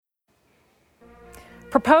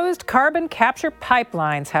Proposed carbon capture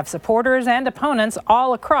pipelines have supporters and opponents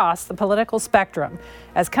all across the political spectrum.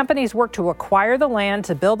 As companies work to acquire the land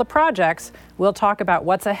to build the projects, we'll talk about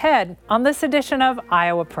what's ahead on this edition of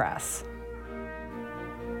Iowa Press.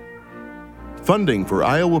 Funding for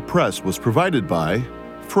Iowa Press was provided by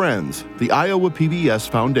Friends, the Iowa PBS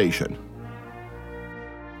Foundation,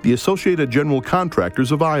 the Associated General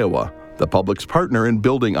Contractors of Iowa, the public's partner in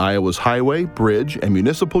building Iowa's highway, bridge, and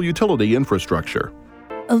municipal utility infrastructure.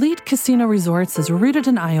 Elite Casino Resorts is rooted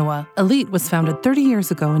in Iowa. Elite was founded 30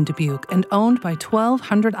 years ago in Dubuque and owned by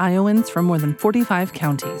 1,200 Iowans from more than 45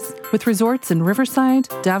 counties. With resorts in Riverside,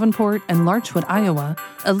 Davenport, and Larchwood, Iowa,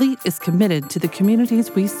 Elite is committed to the communities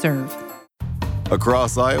we serve.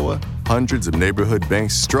 Across Iowa, hundreds of neighborhood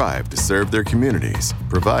banks strive to serve their communities,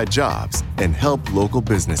 provide jobs, and help local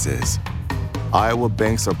businesses. Iowa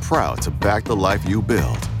banks are proud to back the life you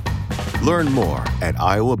build. Learn more at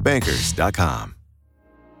iowabankers.com.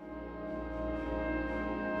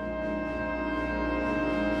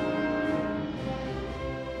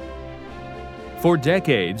 For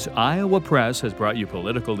decades, Iowa Press has brought you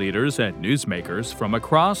political leaders and newsmakers from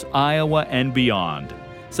across Iowa and beyond,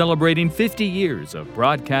 celebrating 50 years of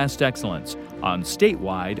broadcast excellence on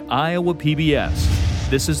statewide Iowa PBS.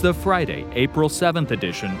 This is the Friday, April 7th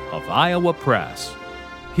edition of Iowa Press.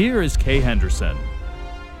 Here is Kay Henderson.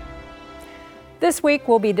 This week,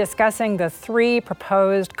 we'll be discussing the 3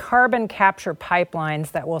 proposed carbon capture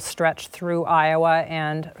pipelines that will stretch through Iowa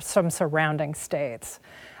and some surrounding states.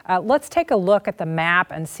 Let's take a look at the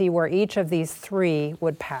map and see where each of these 3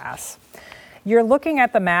 would pass. You're looking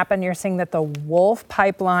at the map and you're seeing that the Wolf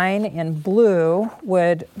Pipeline in blue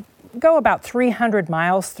would go about 300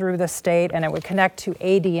 miles through the state, and it would connect to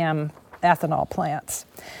ADM ethanol plants.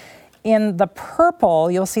 In the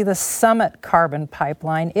purple, you'll see the Summit Carbon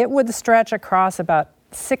Pipeline. It would stretch across about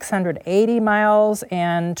 680 miles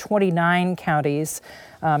and 29 counties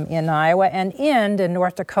in Iowa and end in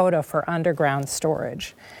North Dakota for underground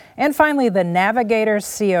storage. And finally, the Navigator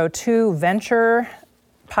CO2 Venture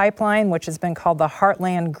Pipeline, which has been called the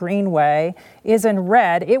Heartland Greenway, is in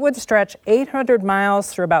red. It would stretch 800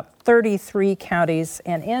 miles through about 33 counties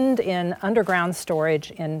and end in underground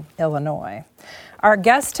storage in Illinois. Our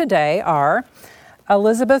guests today are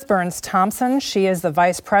Elizabeth Burns Thompson. She is the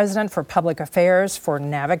Vice President for Public Affairs for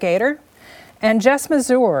Navigator. And Jess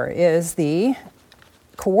Mazur is the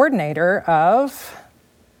Coordinator of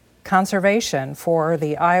Conservation for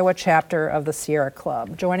the Iowa chapter of the Sierra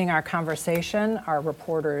Club. Joining our conversation are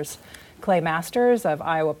reporters Clay Masters of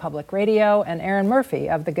Iowa Public Radio and Aaron Murphy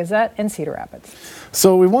of the Gazette in Cedar Rapids.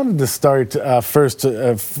 So we wanted to start first.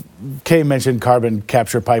 Kay mentioned carbon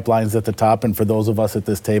capture pipelines at the top, and for those of us at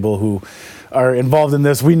this table who are involved in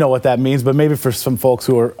this, we know what that means. But maybe for some folks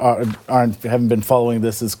who haven't been following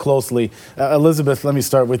this as closely, Elizabeth, let me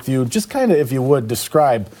start with you. Just kind of, if you would,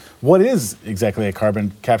 describe what is exactly a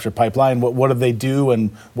carbon capture pipeline. What do they do,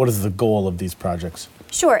 and what is the goal of these projects?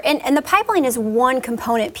 Sure, and the pipeline is one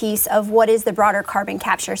component piece of what is the broader carbon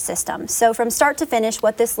capture system. So from start to finish,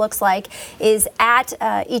 what this looks like is at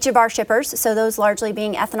each of our shippers, so those largely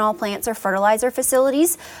being ethanol plants or fertilizer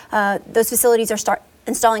facilities. Those facilities are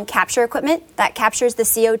installing capture equipment that captures the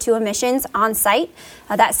CO2 emissions on site.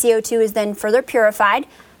 That CO2 is then further purified,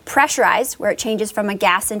 pressurized, where it changes from a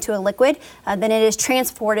gas into a liquid. Then it is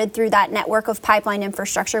transported through that network of pipeline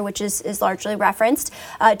infrastructure, which is largely referenced,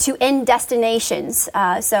 to end destinations.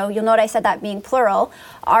 So you'll note I said that being plural.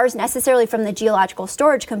 Ours necessarily from the geological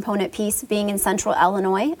storage component piece being in central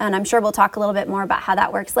Illinois, and I'm sure we'll talk a little bit more about how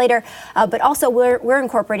that works later. But also we're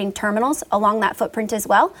incorporating terminals along that footprint as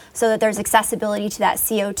well, so that there's accessibility to that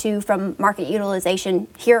CO2 from market utilization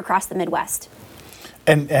here across the Midwest.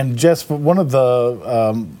 And Jess, one of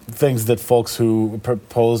the things that folks who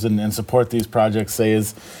propose and support these projects say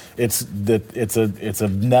is it's a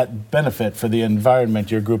net benefit for the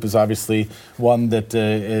environment. Your group is obviously one that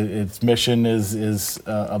its mission is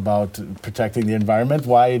about protecting the environment.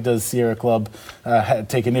 Why does Sierra Club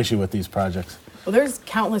take an issue with these projects? Well, there's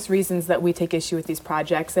countless reasons that we take issue with these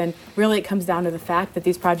projects, and really it comes down to the fact that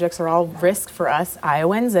these projects are all risk for us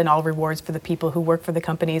Iowans and all rewards for the people who work for the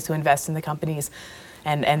companies, who invest in the companies,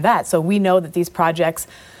 and that. So we know that these projects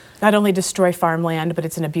not only destroy farmland, but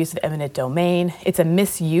it's an abuse of eminent domain. It's a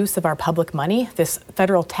misuse of our public money. This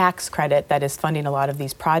federal tax credit that is funding a lot of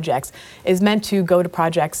these projects is meant to go to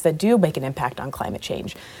projects that do make an impact on climate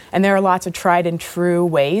change. And there are lots of tried and true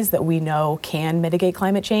ways that we know can mitigate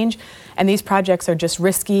climate change. And these projects are just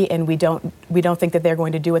risky, and we don't think that they're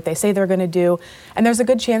going to do what they say they're going to do. And there's a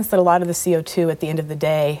good chance that a lot of the CO2 at the end of the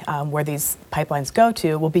day, where these pipelines go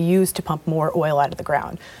to, will be used to pump more oil out of the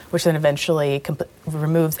ground, which then eventually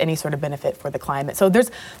removes any any sort of benefit for the climate. So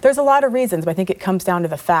there's a lot of reasons, but I think it comes down to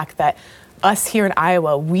the fact that us here in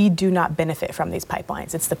Iowa, we do not benefit from these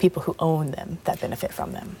pipelines. It's the people who own them that benefit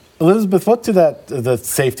from them. Elizabeth, what to the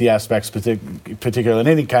safety aspects, particularly in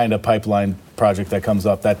any kind of pipeline project that comes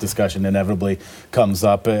up, that discussion inevitably comes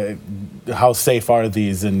up. How safe are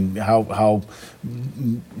these, and how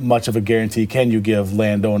much of a guarantee can you give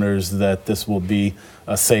landowners that this will be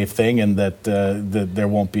a safe thing and that there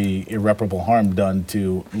won't be irreparable harm done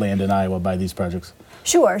to land in Iowa by these projects?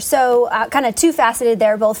 Sure. So kind of two-faceted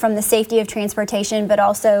there, both from the safety of transportation, but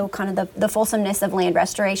also kind of the fulsomeness of land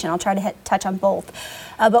restoration. I'll try to touch on both.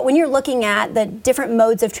 But when you're looking at the different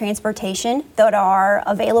modes of transportation that are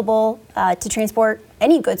available to transport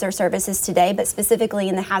any goods or services today, but specifically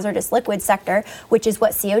in the hazardous liquid sector, which is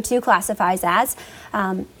what CO2 classifies as,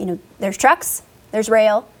 there's trucks, there's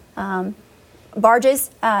rail, barges,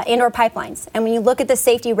 and or pipelines. And when you look at the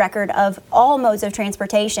safety record of all modes of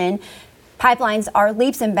transportation, pipelines are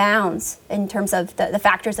leaps and bounds in terms of the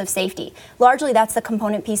factors of safety. Largely, that's the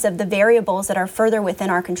component piece of the variables that are further within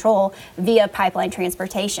our control via pipeline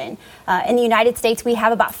transportation. In the United States, we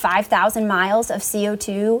have about 5,000 miles of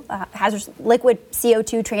CO2, hazardous liquid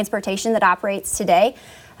CO2 transportation that operates today.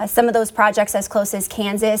 Some of those projects as close as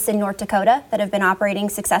Kansas and North Dakota that have been operating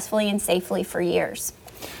successfully and safely for years.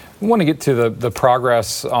 We want to get to the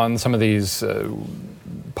progress on some of these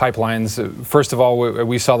pipelines. First of all,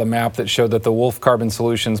 we saw the map that showed that the Wolf Carbon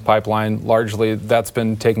Solutions pipeline, largely that's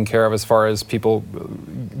been taken care of as far as people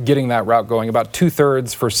getting that route going. About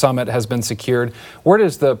 2/3 for Summit has been secured. Where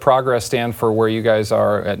does the progress stand for where you guys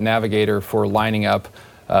are at Navigator for lining up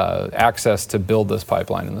access to build this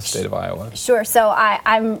pipeline in the state of Iowa? Sure. So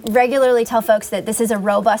I regularly tell folks that this is a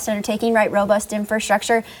robust undertaking, right? Robust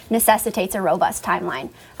infrastructure necessitates a robust timeline.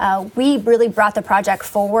 We really brought the project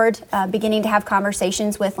forward, beginning to have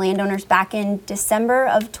conversations with landowners back in December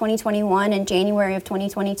of 2021 and January of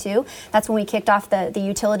 2022. That's when we kicked off the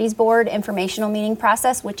Utilities Board informational meeting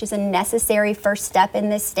process, which is a necessary first step in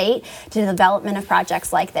this state to the development of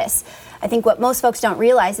projects like this. I think what most folks don't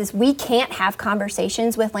realize is we can't have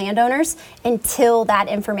conversations with landowners until that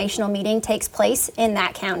informational meeting takes place in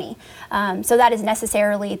that county. So that is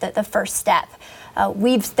necessarily the first step.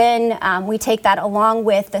 We take that along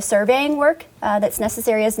with the surveying work that's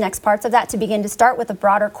necessary as next parts of that to begin to start with a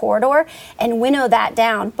broader corridor and winnow that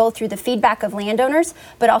down both through the feedback of landowners,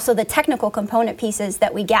 but also the technical component pieces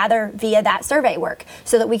that we gather via that survey work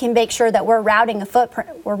so that we can make sure that we're routing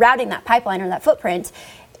that pipeline or that footprint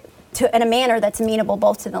in a manner that's amenable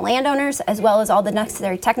both to the landowners as well as all the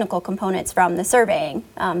necessary technical components from the surveying.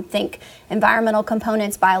 Think environmental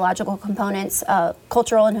components, biological components,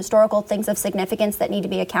 cultural and historical things of significance that need to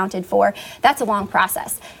be accounted for. That's a long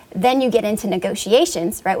process. Then you get into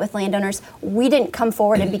negotiations, right, with landowners. We didn't come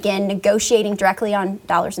forward and begin negotiating directly on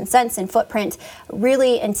dollars and cents and footprint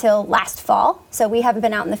really until last fall. So we haven't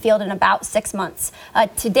been out in the field in about 6 months.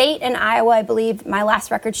 To date in Iowa, I believe my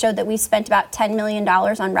last record showed that we've spent about $10 million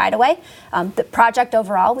on right-of-way. The project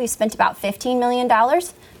overall, we've spent about $15 million.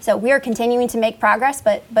 So we are continuing to make progress,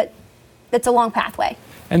 but it's a long pathway.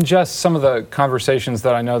 And just some of the conversations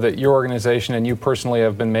that I know that your organization and you personally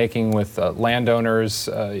have been making with landowners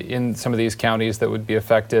in some of these counties that would be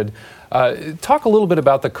affected. Talk a little bit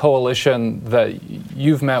about the coalition that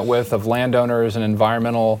you've met with of landowners and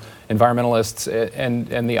environmentalists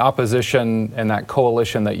and the opposition and that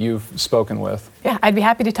coalition that you've spoken with. Yeah, I'd be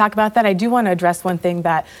happy to talk about that. I do want to address one thing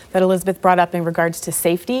that Elizabeth brought up in regards to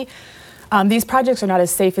safety. These projects are not as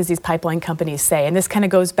safe as these pipeline companies say, and this kind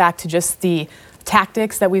of goes back to just the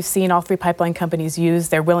tactics that we've seen all three pipeline companies use.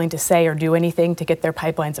 They're willing to say or do anything to get their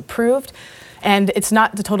pipelines approved. And it's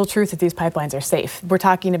not the total truth that these pipelines are safe. We're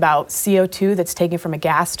talking about CO2 that's taken from a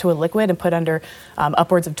gas to a liquid and put under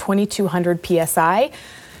upwards of 2,200 PSI.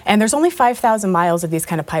 And there's only 5,000 miles of these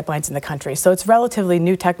kind of pipelines in the country. So it's relatively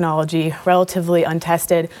new technology, relatively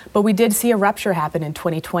untested. But we did see a rupture happen in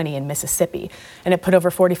 2020 in Mississippi. And it put over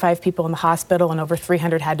 45 people in the hospital and over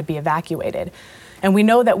 300 had to be evacuated. And we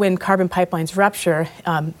know that when carbon pipelines rupture,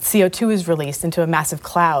 CO2 is released into a massive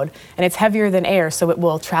cloud, and it's heavier than air, so it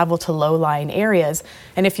will travel to low-lying areas.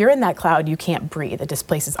 And if you're in that cloud, you can't breathe. It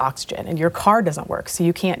displaces oxygen, and your car doesn't work, so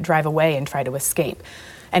you can't drive away and try to escape.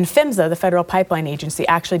 And PHMSA, the Federal Pipeline Agency,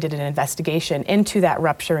 actually did an investigation into that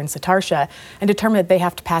rupture in Satartia and determined that they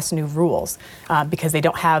have to pass new rules because they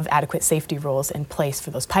don't have adequate safety rules in place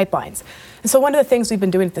for those pipelines. And so one of the things we've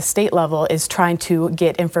been doing at the state level is trying to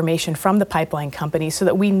get information from the pipeline companies companies so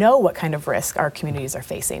that we know what kind of risk our communities are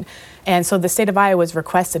facing. And so the state of Iowa has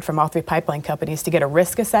requested from all 3 pipeline companies to get a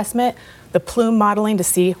risk assessment, the plume modeling to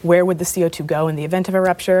see where would the CO2 go in the event of a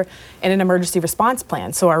rupture, and an emergency response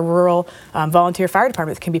plan so our rural volunteer fire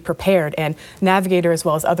departments can be prepared. And Navigator, as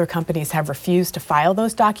well as other companies, have refused to file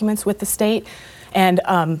those documents with the state. And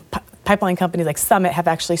pipeline companies like Summit have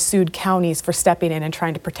actually sued counties for stepping in and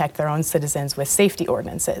trying to protect their own citizens with safety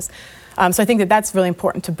ordinances. So I think that that's really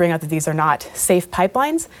important to bring out that these are not safe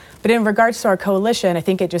pipelines. But in regards to our coalition, I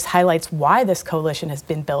think it just highlights why this coalition has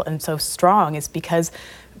been built and so strong is because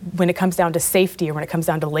when it comes down to safety or when it comes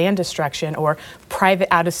down to land destruction or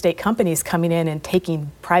private out-of-state companies coming in and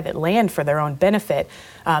taking private land for their own benefit,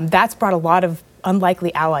 that's brought a lot of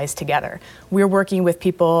unlikely allies together. We're working with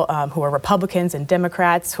people who are Republicans and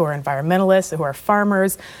Democrats, who are environmentalists, who are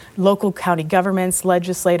farmers, local county governments,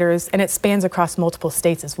 legislators, and it spans across multiple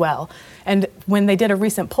states as well. And when they did a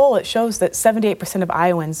recent poll, it shows that 78% of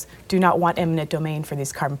Iowans do not want eminent domain for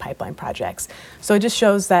these carbon pipeline projects. So it just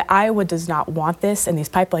shows that Iowa does not want this, and these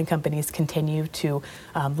pipeline companies continue to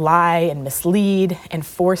lie and mislead and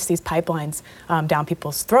force these pipelines down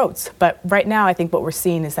people's throats. But right now, I think what we're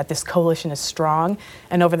seeing is that this coalition is strong,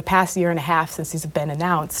 and over the past year and a half since these have been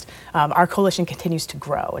announced, our coalition continues to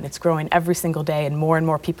grow, and it's growing every single day, and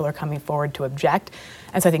more people are coming forward to object.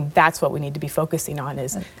 And so I think that's what we need to be focusing on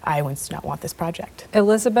is Iowans do not want this project.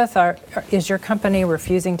 Elizabeth, is your company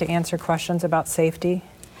refusing to answer questions about safety?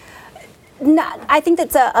 No, I think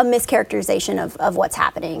that's a mischaracterization of what's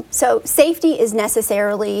happening. So safety is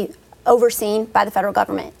necessarily overseen by the federal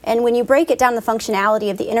government. And when you break it down, the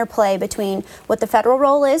functionality of the interplay between what the federal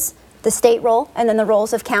role is, the state role, and then the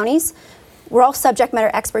roles of counties, we're all subject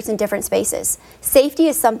matter experts in different spaces. Safety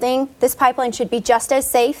is something, this pipeline should be just as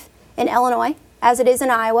safe in Illinois as it is in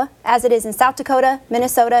Iowa, as it is in South Dakota,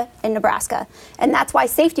 Minnesota, and Nebraska. And that's why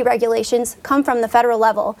safety regulations come from the federal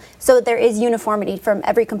level so that there is uniformity from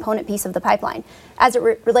every component piece of the pipeline. As it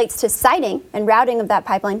relates to siting and routing of that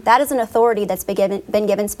pipeline, that is an authority that's been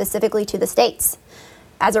given specifically to the states.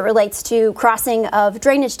 As it relates to crossing of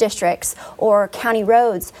drainage districts or county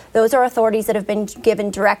roads, those are authorities that have been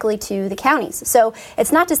given directly to the counties. So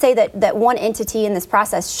it's not to say that one entity in this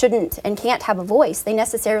process shouldn't and can't have a voice. They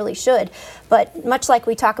necessarily should. But much like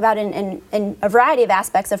we talk about in a variety of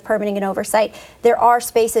aspects of permitting and oversight, there are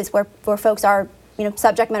spaces where folks are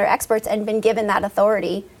subject matter experts and been given that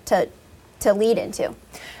authority to lead into.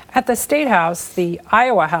 At the State House, the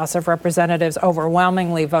Iowa House of Representatives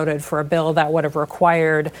overwhelmingly voted for a bill that would have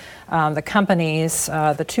required the companies,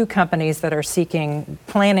 the 2 companies that are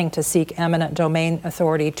planning to seek eminent domain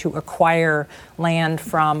authority to acquire land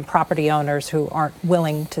from property owners who aren't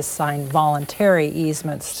willing to sign voluntary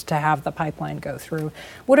easements to have the pipeline go through,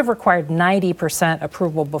 would have required 90%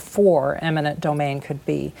 approval before eminent domain could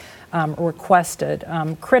be requested.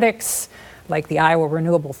 Critics like the Iowa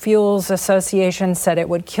Renewable Fuels Association said it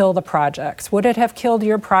would kill the projects. Would it have killed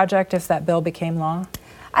your project if that bill became law?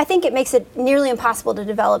 I think it makes it nearly impossible to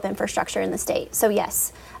develop infrastructure in the state. So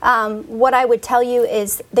yes. What I would tell you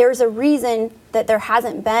is there's a reason that there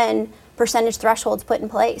hasn't been percentage thresholds put in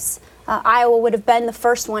place. Iowa would have been the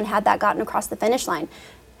first one had that gotten across the finish line.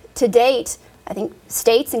 To date, I think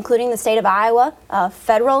states, including the state of Iowa,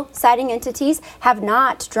 federal siting entities, have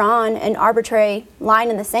not drawn an arbitrary line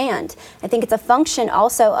in the sand. I think it's a function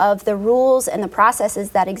also of the rules and the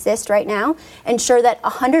processes that exist right now, ensure that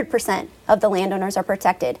 100% of the landowners are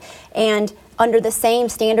protected and under the same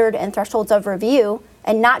standard and thresholds of review,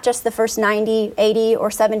 and not just the first 90, 80, or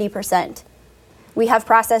 70%. We have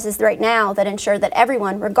processes right now that ensure that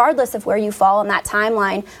everyone, regardless of where you fall on that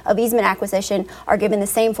timeline of easement acquisition, are given the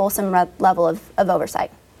same fulsome level of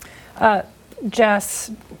oversight.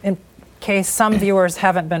 Jess, in case some viewers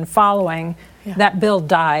haven't been following, that bill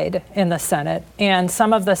died in the Senate, and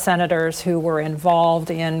some of the senators who were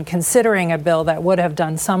involved in considering a bill that would have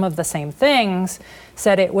done some of the same things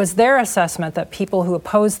said it was their assessment that people who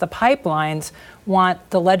oppose the pipelines want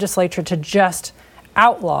the legislature to just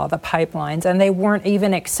outlaw the pipelines, and they weren't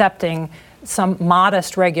even accepting some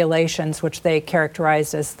modest regulations, which they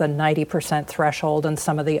characterized as the 90% threshold and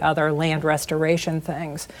some of the other land restoration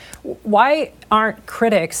things. Why aren't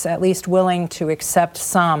critics at least willing to accept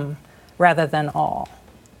some rather than all?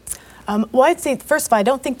 Well, I'd say, first of all, I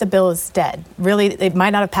don't think the bill is dead. Really, it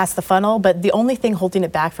might not have passed the funnel, but the only thing holding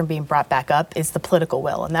it back from being brought back up is the political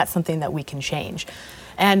will, and that's something that we can change.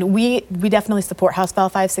 And we definitely support House Bill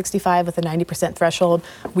 565 with a 90% threshold.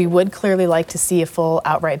 We would clearly like to see a full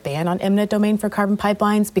outright ban on eminent domain for carbon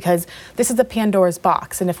pipelines, because this is a Pandora's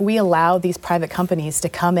box. And if we allow these private companies to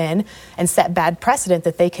come in and set bad precedent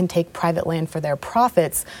that they can take private land for their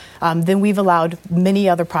profits, then we've allowed many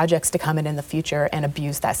other projects to come in the future and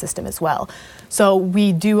abuse that system as well. So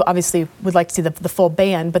we do obviously would like to see the full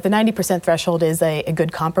ban, but the 90% threshold is a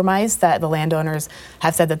good compromise that the landowners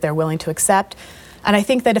have said that they're willing to accept. And I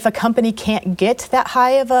think that if a company can't get that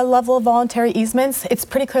high of a level of voluntary easements, it's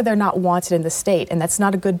pretty clear they're not wanted in the state. And that's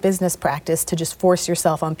not a good business practice to just force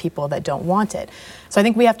yourself on people that don't want it. So I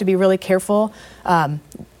think we have to be really careful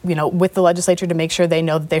with the legislature to make sure they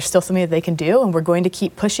know that there's still something that they can do, and we're going to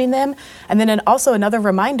keep pushing them. And then also another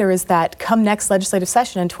reminder is that come next legislative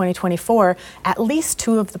session in 2024, at least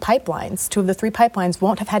two of the 3 pipelines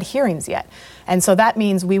won't have had hearings yet. And so that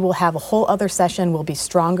means we will have a whole other session, we'll be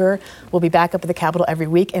stronger, we'll be back up at the Capitol every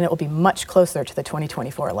week, and it will be much closer to the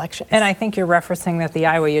 2024 election. And I think you're referencing that the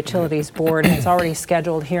Iowa Utilities Board has already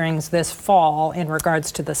scheduled hearings this fall in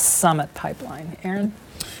regards to the Summit pipeline. Aaron?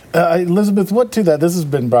 Elizabeth, what to that? This has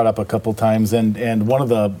been brought up a couple times, and one of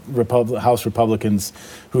the House Republicans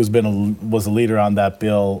who's was a leader on that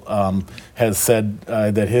bill has said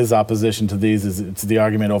that his opposition to these is it's the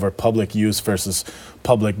argument over public use versus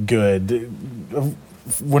public good.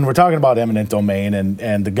 When we're talking about eminent domain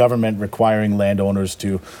and the government requiring landowners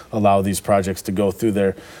to allow these projects to go through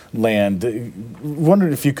their land,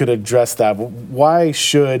 wondered if you could address that. Why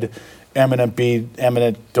should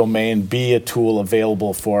eminent domain be a tool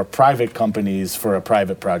available for private companies for a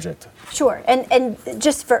private project? Sure, and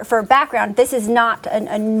just for background, this is not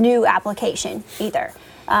a new application either,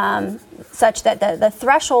 such that the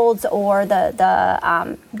thresholds or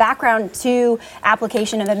the background to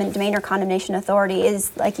application of eminent domain or condemnation authority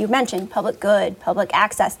is, like you mentioned, public good, public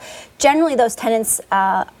access. Generally, those tenants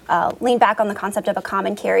lean back on the concept of a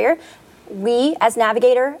common carrier. We, as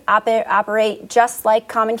Navigator, operate just like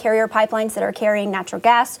common carrier pipelines that are carrying natural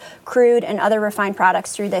gas, crude, and other refined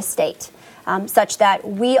products through this state, such that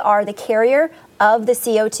we are the carrier of the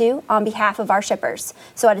CO2 on behalf of our shippers.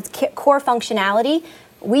 So at its core functionality,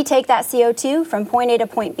 we take that CO2 from point A to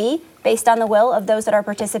point B based on the will of those that are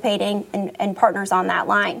participating and partners on that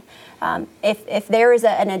line. If there is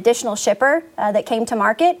an additional shipper that came to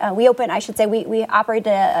market, we operated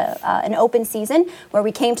an open season where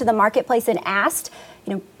we came to the marketplace and asked,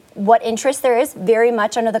 what interest there is, very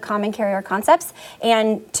much under the common carrier concepts,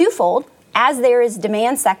 and twofold. As there is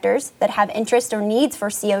demand sectors that have interest or needs for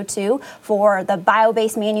CO2 for the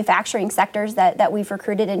bio-based manufacturing sectors that we've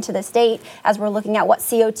recruited into the state, as we're looking at what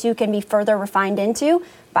CO2 can be further refined into,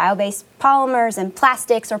 bio-based polymers and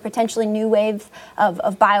plastics or potentially new waves of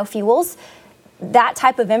biofuels. That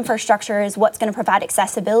type of infrastructure is what's going to provide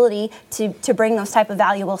accessibility to bring those type of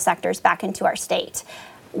valuable sectors back into our state.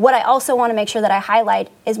 What I also want to make sure that I highlight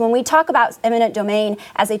is when we talk about eminent domain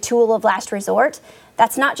as a tool of last resort,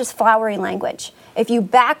 that's not just flowery language. If you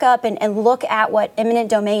back up and look at what eminent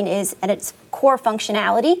domain is and its core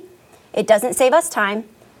functionality, it doesn't save us time,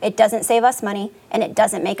 it doesn't save us money, and it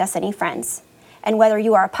doesn't make us any friends. And whether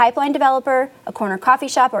you are a pipeline developer, a corner coffee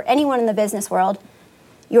shop, or anyone in the business world,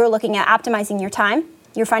 you're looking at optimizing your time,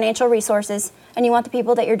 your financial resources, and you want the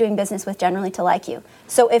people that you're doing business with generally to like you.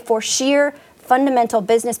 So if for sheer fundamental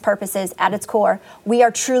business purposes at its core, we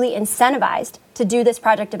are truly incentivized to do this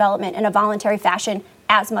project development in a voluntary fashion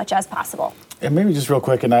as much as possible. And maybe just real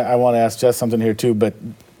quick, and I want to ask Jess something here too, but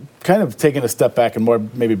kind of taking a step back and more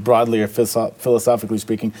maybe broadly or philosophically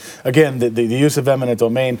speaking, again, the use of eminent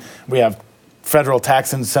domain, we have federal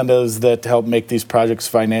tax incentives that help make these projects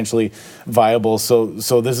financially viable. So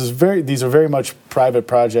these are very much private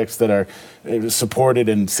projects that are supported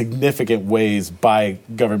in significant ways by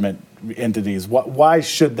government entities. Why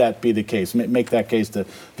should that be the case? Make that case to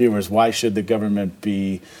viewers. Why should the government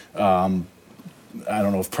be, I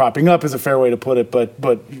don't know if propping up is a fair way to put it,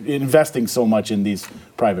 but investing so much in these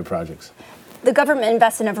private projects? The government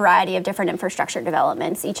invests in a variety of different infrastructure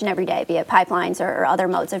developments each and every day, be it pipelines or other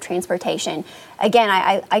modes of transportation. Again,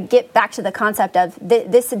 I get back to the concept of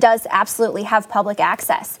this does absolutely have public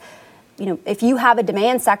access. If you have a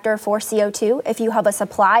demand sector for CO2, if you have a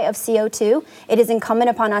supply of CO2, it is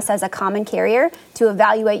incumbent upon us as a common carrier to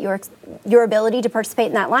evaluate your ability to participate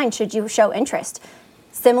in that line should you show interest,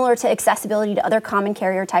 similar to accessibility to other common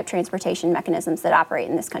carrier type transportation mechanisms that operate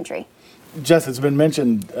in this country. Jess, it's been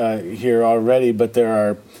mentioned here already, but there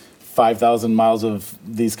are 5,000 miles of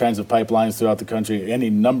these kinds of pipelines throughout the country, any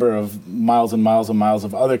number of miles and miles and miles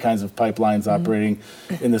of other kinds of pipelines operating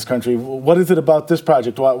in this country. What is it about this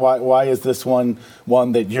project? Why is this one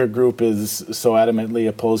that your group is so adamantly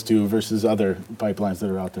opposed to versus other pipelines that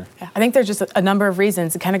are out there? Yeah, I think there's just a number of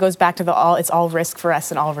reasons. It kind of goes back to it's all risk for us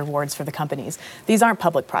and all rewards for the companies. These aren't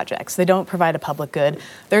public projects. They don't provide a public good.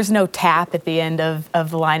 There's no tap at the end of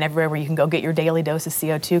the line everywhere where you can go get your daily dose of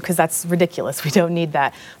CO2, because that's ridiculous. We don't need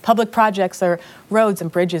that. Public projects are roads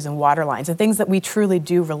and bridges and water lines and things that we truly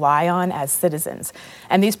do rely on as citizens.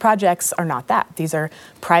 And these projects are not that. These are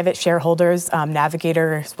private shareholders.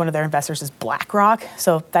 Navigator, one of their investors is BlackRock.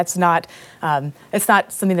 So that's not, it's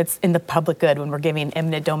not something that's in the public good when we're giving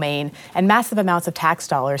eminent domain and massive amounts of tax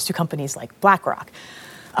dollars to companies like BlackRock.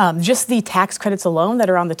 Just the tax credits alone that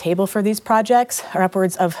are on the table for these projects are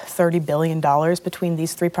upwards of $30 billion between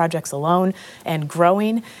these three projects alone and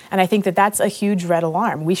growing. And I think that that's a huge red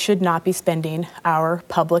alarm. We should not be spending our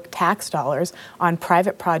public tax dollars on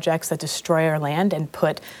private projects that destroy our land and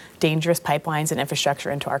put dangerous pipelines and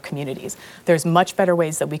infrastructure into our communities. There's much better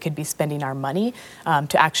ways that we could be spending our money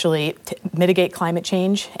to actually mitigate climate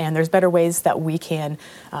change, and there's better ways that we can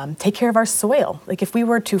take care of our soil. Like if we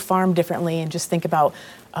were to farm differently and just think about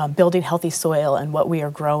building healthy soil and what we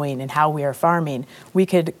are growing and how we are farming, we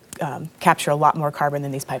could capture a lot more carbon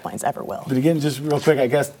than these pipelines ever will. But again, just real quick, I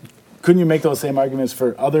guess, couldn't you make those same arguments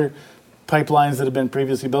for other pipelines that have been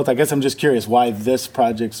previously built? I guess I'm just curious why these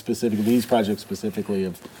projects specifically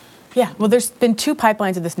have... Yeah, well, there's been two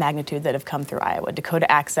pipelines of this magnitude that have come through Iowa, Dakota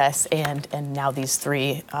Access and now these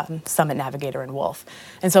three, Summit, Navigator, and Wolf.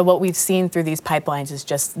 And so what we've seen through these pipelines is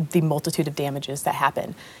just the multitude of damages that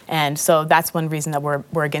happen. And so that's one reason that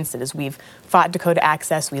we're against it, is we've fought Dakota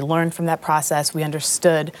Access, we learned from that process, we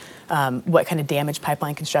understood what kind of damage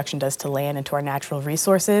pipeline construction does to land and to our natural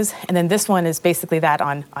resources. And then this one is basically that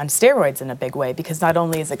on steroids in a big way, because not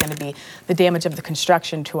only is it going to be the damage of the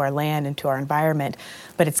construction to our land and to our environment,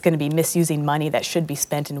 but it's going to be misusing money that should be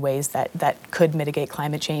spent in ways that could mitigate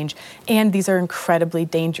climate change. And these are incredibly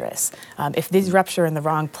dangerous. If these rupture in the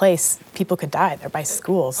wrong place, people could die. They're by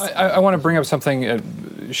schools. I want to bring up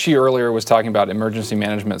something. She earlier was talking about emergency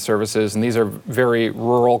management services, and these are very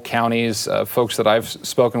rural counties. Folks that I've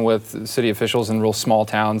spoken with, city officials in real small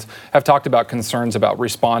towns, have talked about concerns about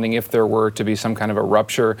responding if there were to be some kind of a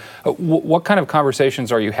rupture. What kind of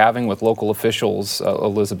conversations are you having with local officials,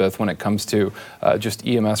 Elizabeth, when it comes to just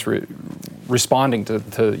EMS responding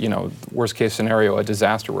to worst case scenario, a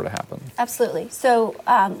disaster were to happen? Absolutely. So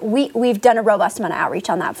we've done a robust amount of outreach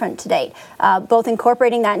on that front to date, both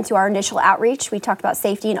incorporating that into our initial outreach. We talked about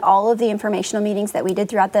safety in all of the informational meetings that we did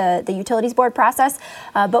throughout the utilities board process,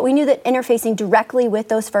 but we knew that interfacing directly with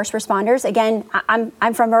those first responders, again,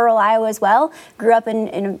 I'm from rural Iowa as well, grew up in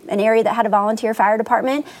an area that had a volunteer fire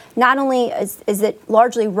department. Not only is it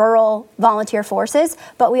largely rural volunteer forces,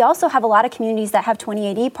 but we also have a lot of communities that have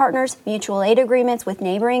 28E partners, mutual aid agreements with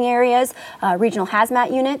neighboring areas, regional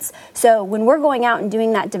hazmat units. So when we're going out and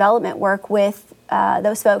doing that development work with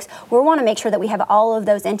those folks, we want to make sure that we have all of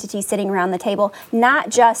those entities sitting around the table, not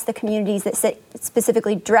just the communities that sit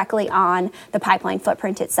specifically directly on the pipeline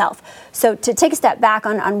footprint itself. So to take a step back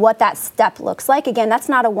on what that step looks like, again, that's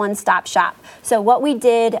not a one-stop shop. So what we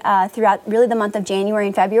did throughout really the month of January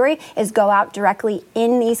and February is go out directly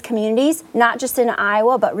in these communities, not just in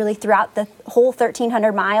Iowa, but really throughout the whole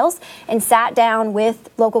 1,300 miles, and sat down with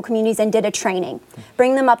local communities and did a training.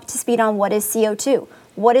 Bring them up to speed on what is CO2.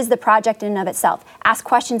 What is the project in and of itself? Ask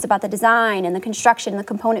questions about the design and the construction and the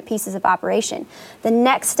component pieces of operation. The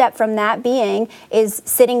next step from that being is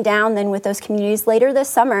sitting down then with those communities later this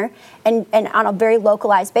summer and on a very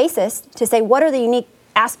localized basis to say, what are the unique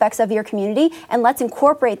aspects of your community, and let's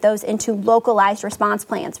incorporate those into localized response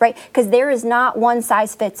plans, right? Because there is not one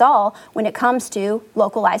size fits all when it comes to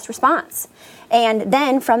localized response. And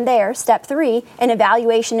then from there, step 3, an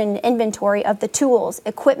evaluation and inventory of the tools,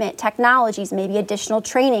 equipment, technologies, maybe additional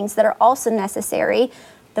trainings that are also necessary.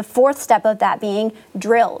 The 4th step of that being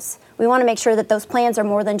drills. We want to make sure that those plans are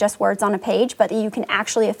more than just words on a page, but that you can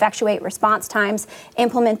actually effectuate response times,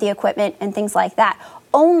 implement the equipment, and things like that.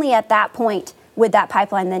 Only at that point would that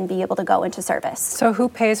pipeline then be able to go into service. So who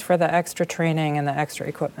pays for the extra training and the extra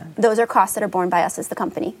equipment? Those are costs that are borne by us as the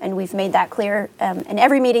company, and we've made that clear in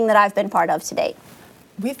every meeting that I've been part of to date.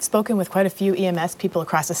 We've spoken with quite a few EMS people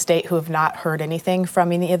across the state who have not heard anything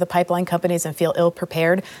from any of the pipeline companies and feel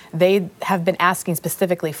ill-prepared. They have been asking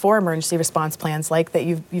specifically for emergency response plans like that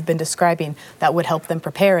you've been describing that would help them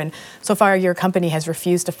prepare. And so far, your company has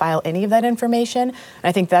refused to file any of that information. And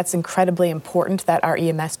I think that's incredibly important that our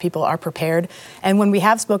EMS people are prepared. And when we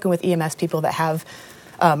have spoken with EMS people that have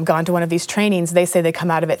gone to one of these trainings, they say they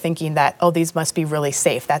come out of it thinking that, oh, these must be really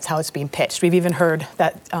safe. That's how it's being pitched. We've even heard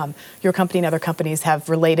that your company and other companies have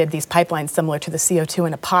related these pipelines similar to the CO2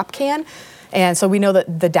 in a pop can. And so we know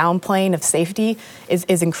that the downplaying of safety is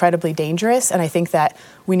incredibly dangerous. And I think that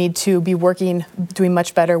we need to be doing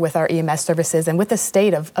much better with our EMS services and with the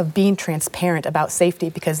state of being transparent about safety,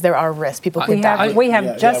 because there are risks. People can die. We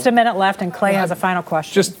have just a minute left, and Clay has a final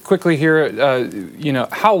question. Just quickly here,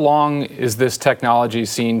 how long is this technology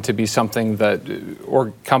seen to be something that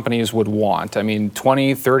companies would want? I mean,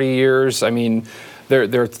 20, 30 years? I mean,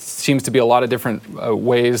 there seems to be a lot of different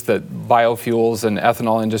ways that biofuels and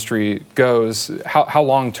ethanol industry goes. How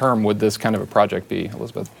long term would this kind of a project be,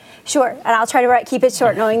 Elizabeth? Sure, and I'll try to keep it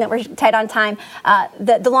short, knowing that we're tight on time.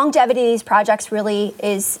 The longevity of these projects really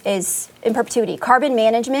is in perpetuity. Carbon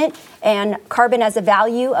management and carbon as a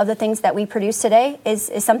value of the things that we produce today is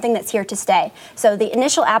something that's here to stay. So the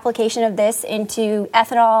initial application of this into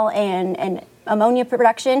ethanol and ammonia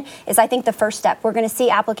production is, I think, the first step. We're going to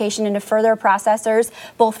see application into further processors,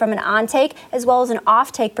 both from an on-take as well as an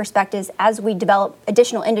off-take perspective, as we develop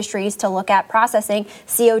additional industries to look at processing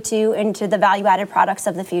CO2 into the value-added products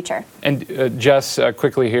of the future. And Jess,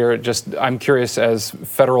 quickly here, I'm curious, as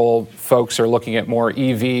federal folks are looking at more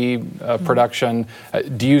EV production,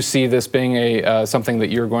 do you see this being something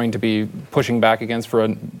that you're going to be pushing back against for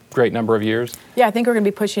a great number of years? Yeah, I think we're going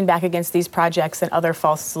to be pushing back against these projects and other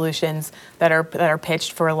false solutions that are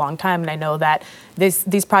pitched for a long time. And I know that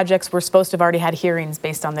these projects were supposed to have already had hearings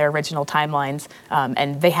based on their original timelines,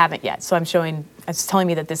 and they haven't yet. So it's telling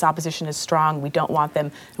me that this opposition is strong. We don't want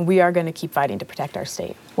them, and we are going to keep fighting to protect our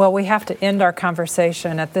state. Well, we have to end our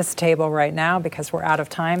conversation at this table right now because we're out of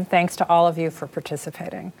time. Thanks to all of you for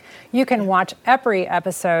participating. You can watch every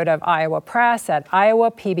episode of Iowa Press at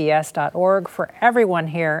iowapbs.org. For everyone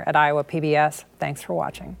here at Iowa PBS, thanks for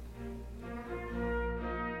watching.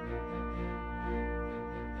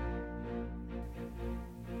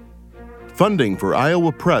 Funding for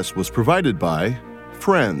Iowa Press was provided by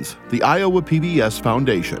Friends, the Iowa PBS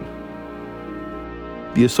Foundation,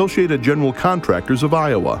 the Associated General Contractors of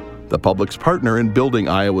Iowa, the public's partner in building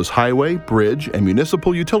Iowa's highway, bridge, and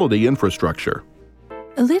municipal utility infrastructure.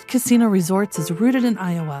 Elite Casino Resorts is rooted in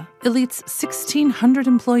Iowa. Elite's 1,600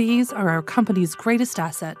 employees are our company's greatest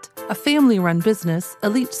asset. A family-run business,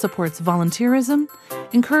 Elite supports volunteerism,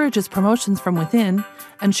 encourages promotions from within,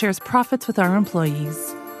 and shares profits with our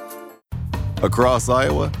employees. Across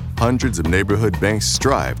Iowa, hundreds of neighborhood banks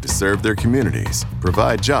strive to serve their communities,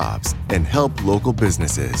 provide jobs, and help local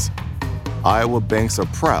businesses. Iowa banks are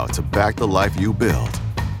proud to back the life you build.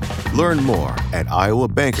 Learn more at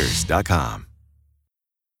iowabankers.com.